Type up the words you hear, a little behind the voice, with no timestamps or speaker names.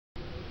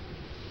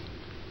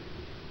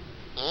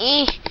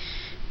I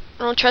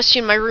don't trust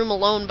you in my room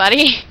alone,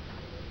 buddy.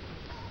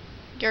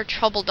 You're a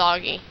trouble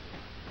doggy.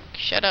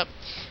 Shut up.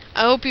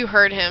 I hope you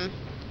heard him.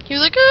 He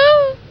was like,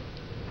 oh!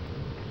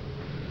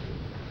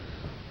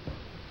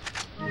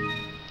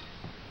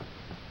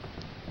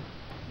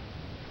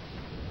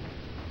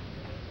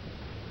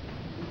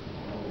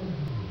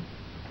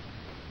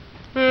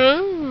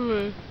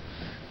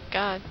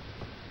 God.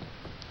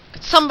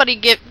 Could somebody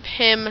give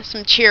him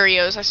some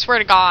Cheerios? I swear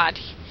to God.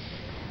 He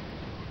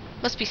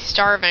must be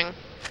starving.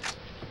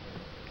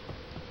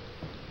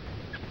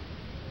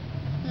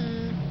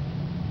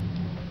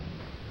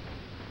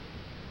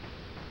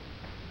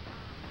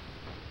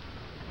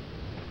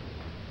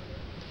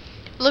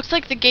 Looks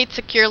like the gate's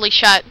securely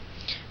shut.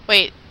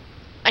 Wait.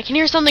 I can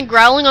hear something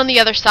growling on the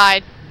other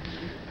side.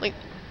 Like...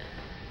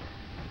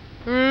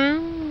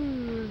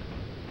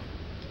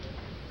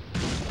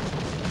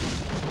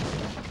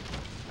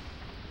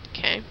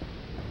 Okay.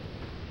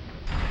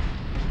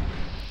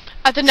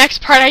 At the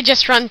next part I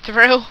just run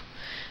through.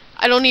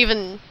 I don't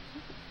even...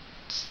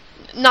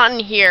 Not in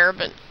here,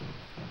 but...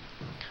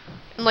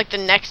 in like the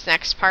next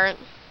part.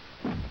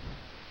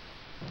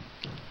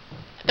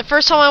 The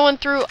first time I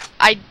went through,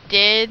 I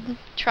did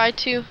try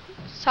to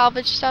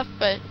salvage stuff,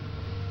 but...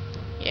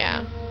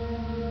 yeah.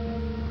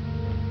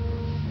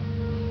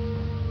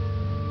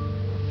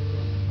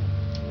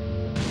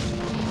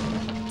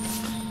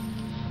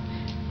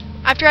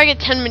 After I get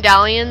 10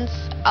 medallions,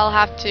 I'll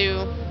have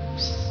to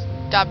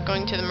stop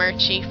going to the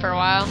merchie for a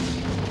while.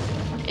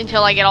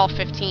 Until I get all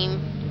 15.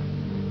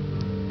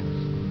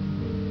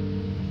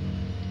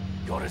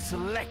 Got a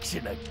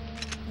selection of...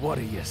 What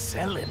are you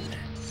selling?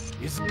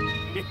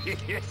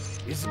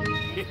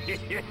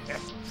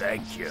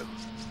 Thank you.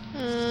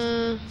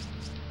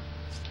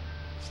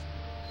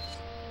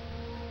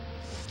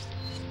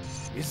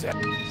 Is that...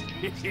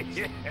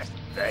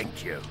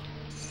 Thank you.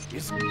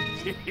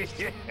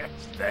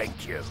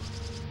 Thank you.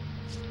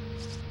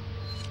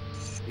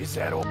 Is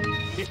that all?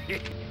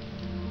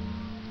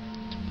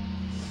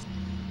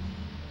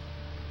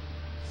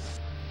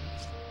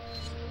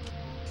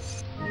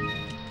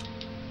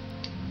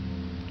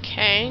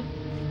 Okay.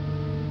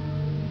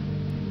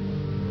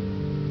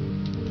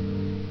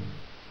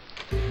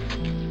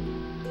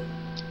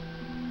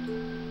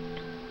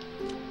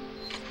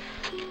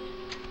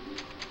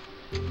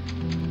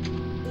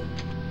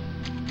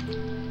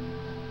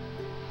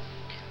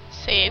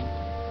 Save.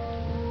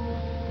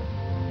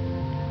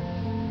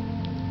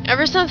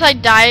 Ever since I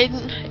died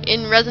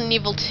in Resident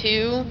Evil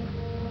 2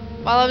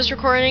 while I was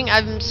recording,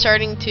 I've been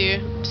starting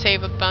to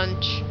save a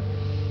bunch.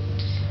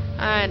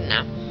 I don't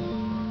know.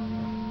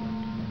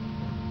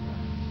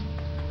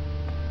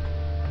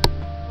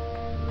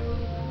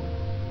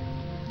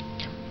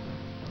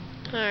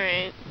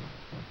 Alright.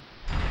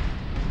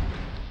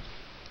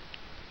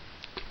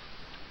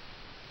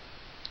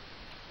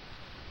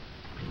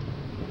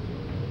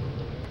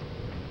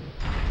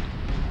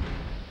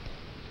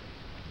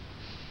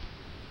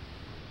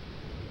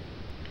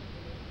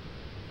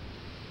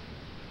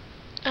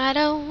 I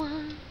don't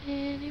want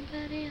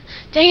anybody else.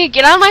 Dang it,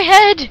 get out of my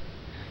head!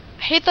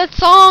 I hate that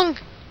song!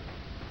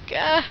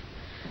 Gah.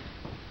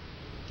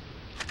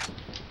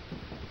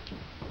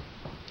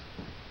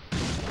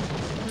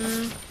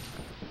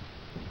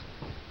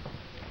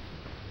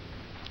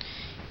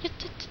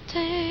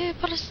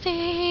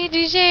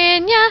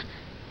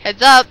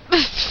 Heads up!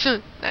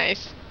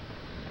 Nice.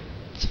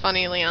 It's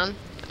funny, Leon.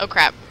 Oh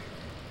crap.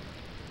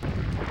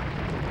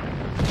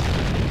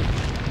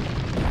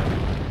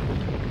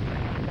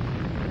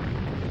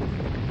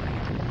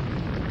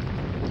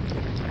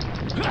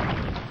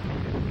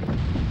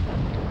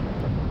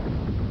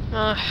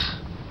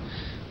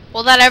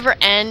 Will that ever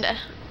end?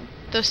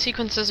 Those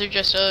sequences are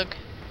just ugh.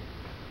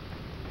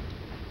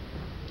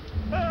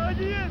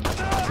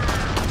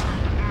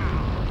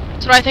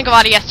 That's what I think of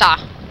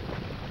Adiesta.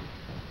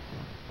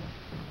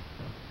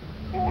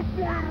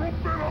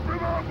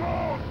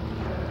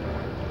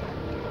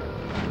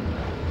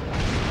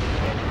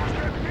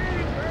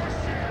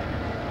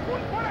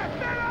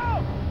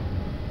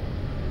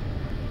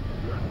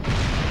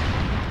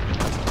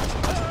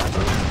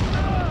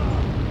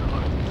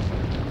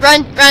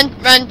 Run, run,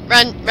 run,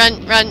 run,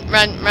 run, run,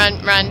 run,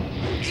 run, run.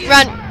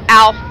 Run,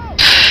 ow.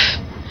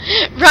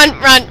 Run,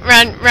 run,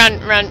 run, run,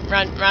 run,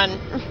 run, run.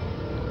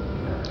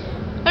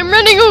 I'm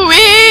running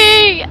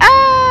away!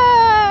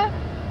 Ah!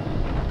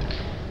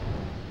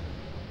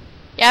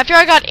 Yeah, after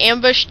I got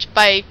ambushed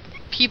by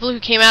people who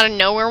came out of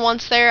nowhere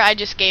once there, I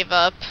just gave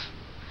up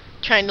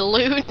trying to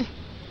loot.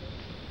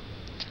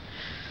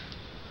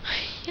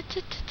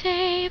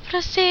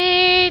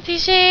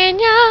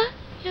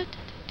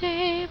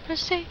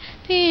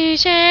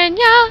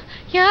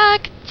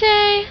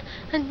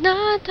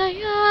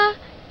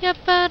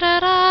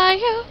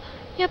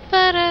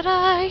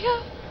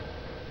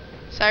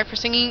 Sorry for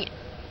singing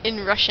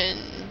in Russian.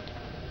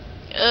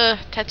 Ugh,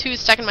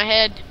 tattoos stuck in my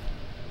head.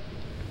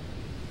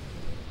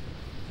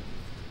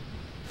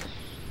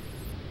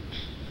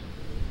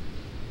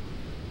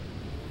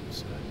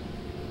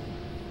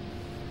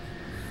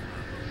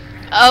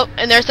 Oh,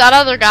 and there's that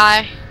other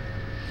guy.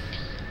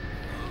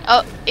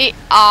 Oh,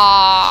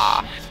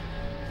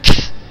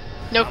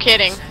 no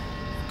kidding.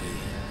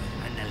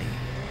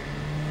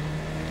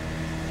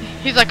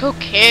 He's like,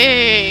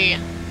 okay.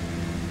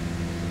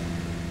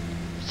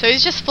 So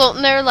he's just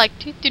floating there like,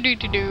 doo doo doo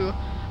doo doo.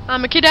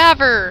 I'm a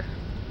cadaver.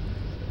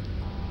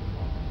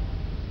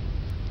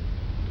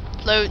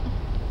 Float.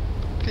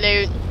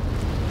 Float.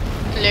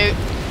 Float.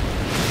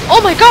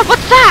 Oh my god,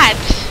 what's that?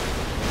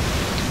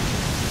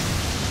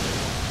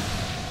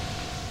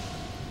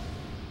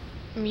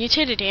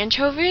 Mutated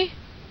anchovy?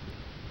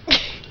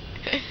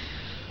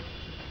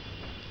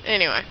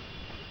 Anyway.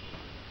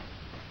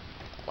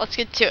 Let's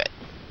get to it.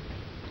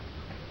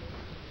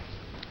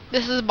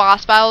 This is a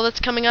boss battle that's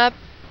coming up.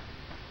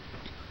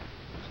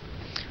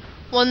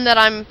 One that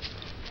I'm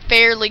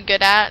fairly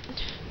good at.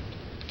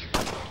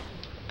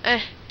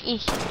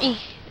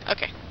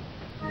 Okay.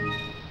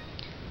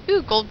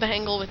 Ooh, gold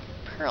bangle with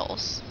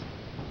pearls.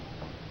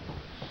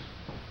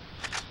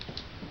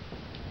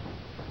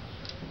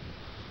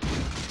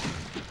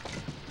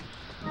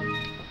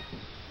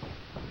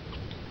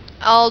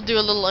 I'll do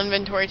a little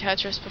inventory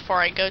Tetris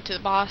before I go to the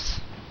boss.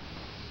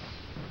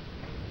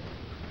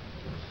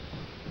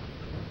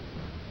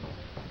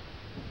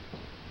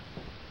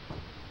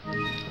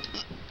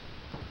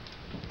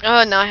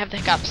 Oh, now I have the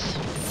hiccups.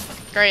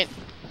 Great.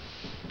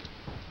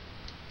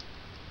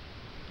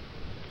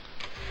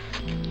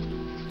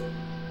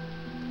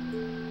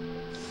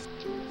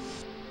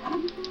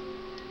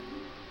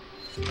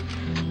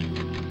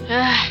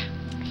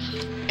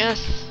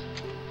 Yes.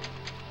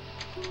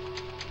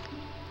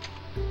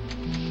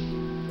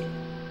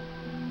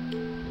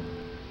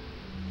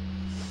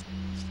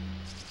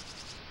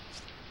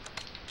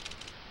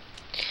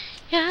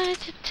 Yeah,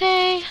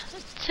 today,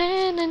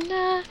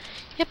 tenana,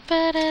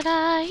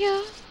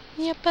 yapararayu,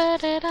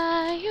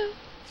 yapararayu.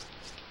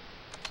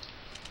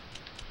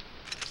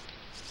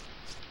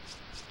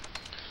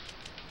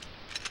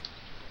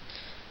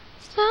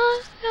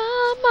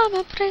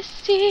 Mama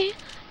presti,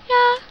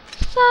 ya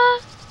sa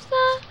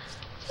na.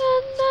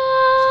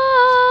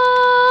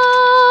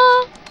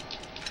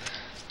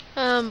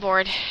 I'm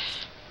bored.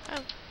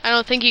 I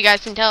don't think you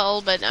guys can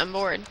tell, but I'm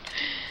bored.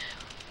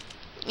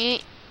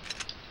 Alright.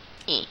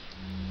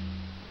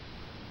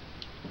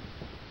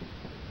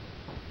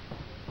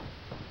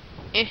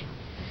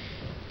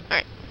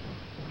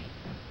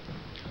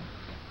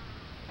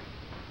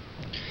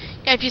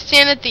 Yeah, if you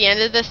stand at the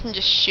end of this and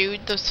just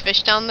shoot those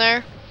fish down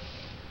there,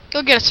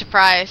 you'll get a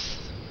surprise.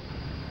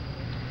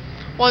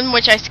 One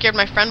which I scared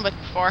my friend with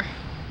before.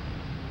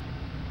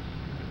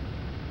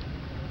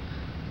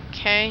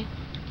 Okay.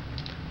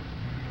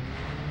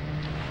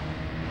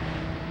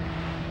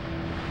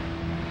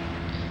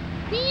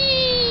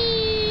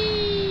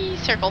 Whee!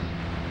 Circle.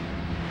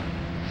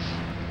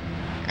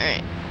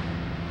 Alright.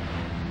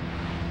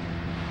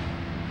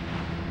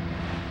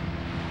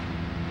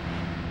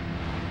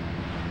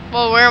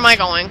 Well, where am I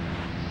going?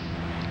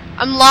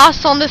 I'm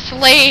lost on this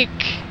lake.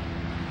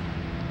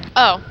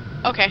 Oh,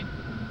 okay.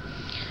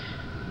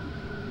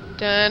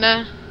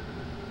 Dun-na,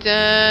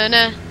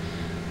 dun-na,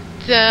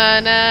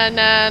 dun-na,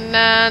 na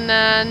na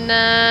na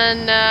na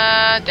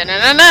na, dun-na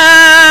na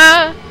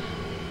na.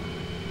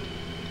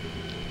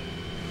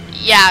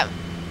 Yeah.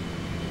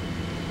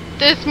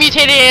 This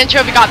mutated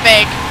anchovy got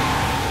big.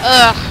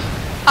 Ugh.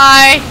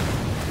 Hi.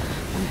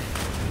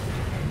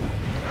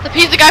 The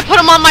pizza guy put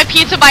him on my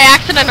pizza by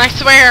accident, I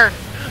swear.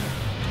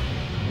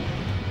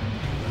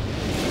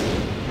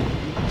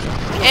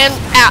 And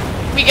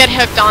we get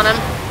hooked on him.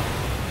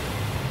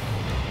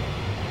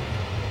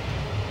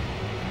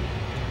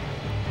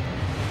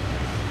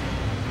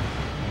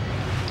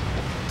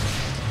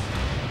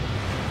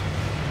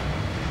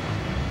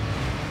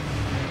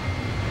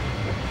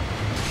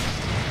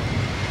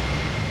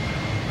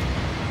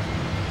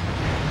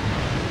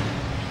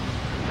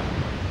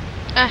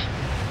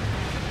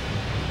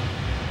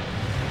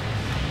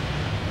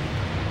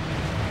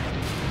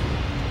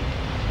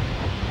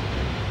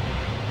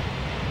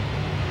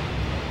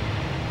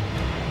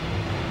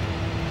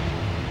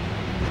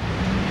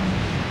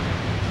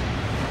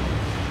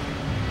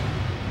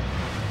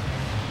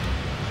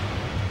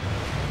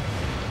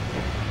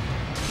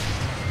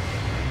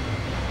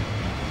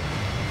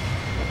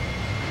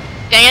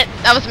 Dang it,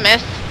 that was a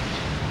miss.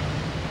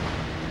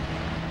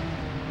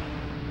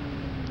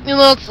 You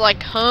know, it's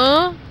like,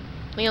 huh?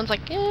 Leon's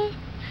like, eh.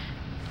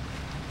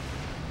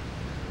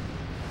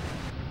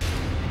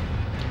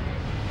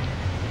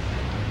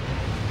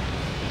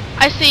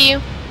 I see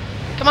you.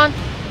 Come on.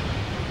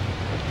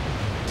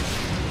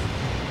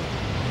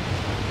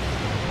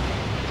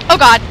 Oh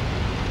god.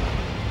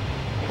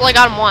 Well, I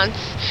got him once.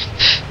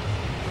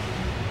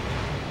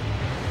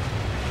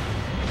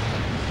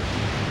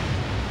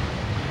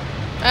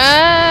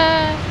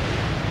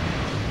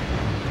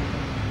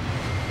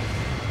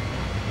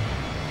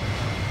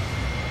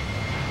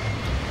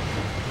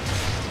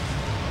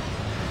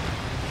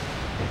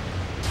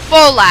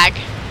 Full lag.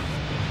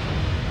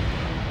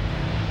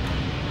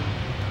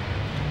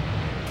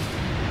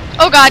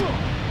 Oh god.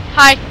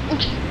 Hi.